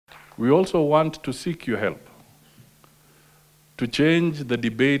We also want to seek your help to change the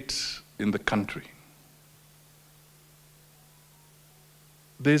debate in the country.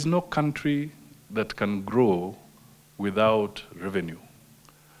 There is no country that can grow without revenue.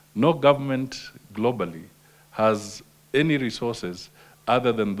 No government globally has any resources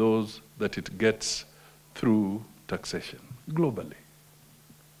other than those that it gets through taxation, globally.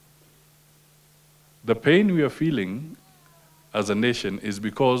 The pain we are feeling as a nation is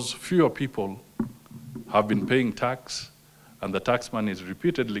because fewer people have been paying tax, and the tax money is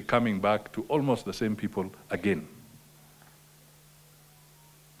repeatedly coming back to almost the same people again,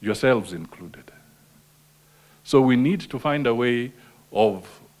 yourselves included. So we need to find a way of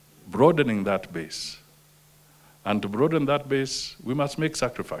broadening that base. And to broaden that base, we must make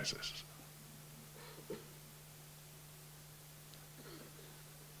sacrifices.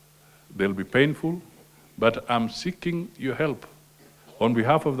 They'll be painful, but I'm seeking your help on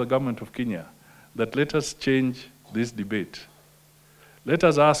behalf of the government of Kenya that let us change this debate. Let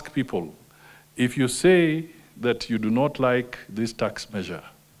us ask people, if you say that you do not like this tax measure,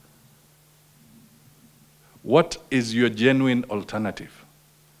 what is your genuine alternative?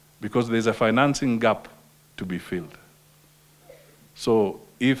 Because there's a financing gap to be filled. So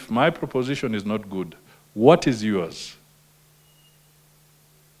if my proposition is not good, what is yours?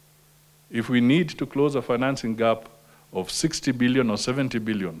 If we need to close a financing gap of 60 billion or 70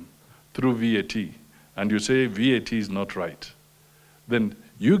 billion through VAT, and you say VAT is not right, then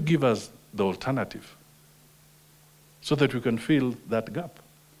you give us the alternative so that we can fill that gap.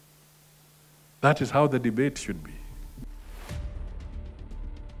 That is how the debate should be.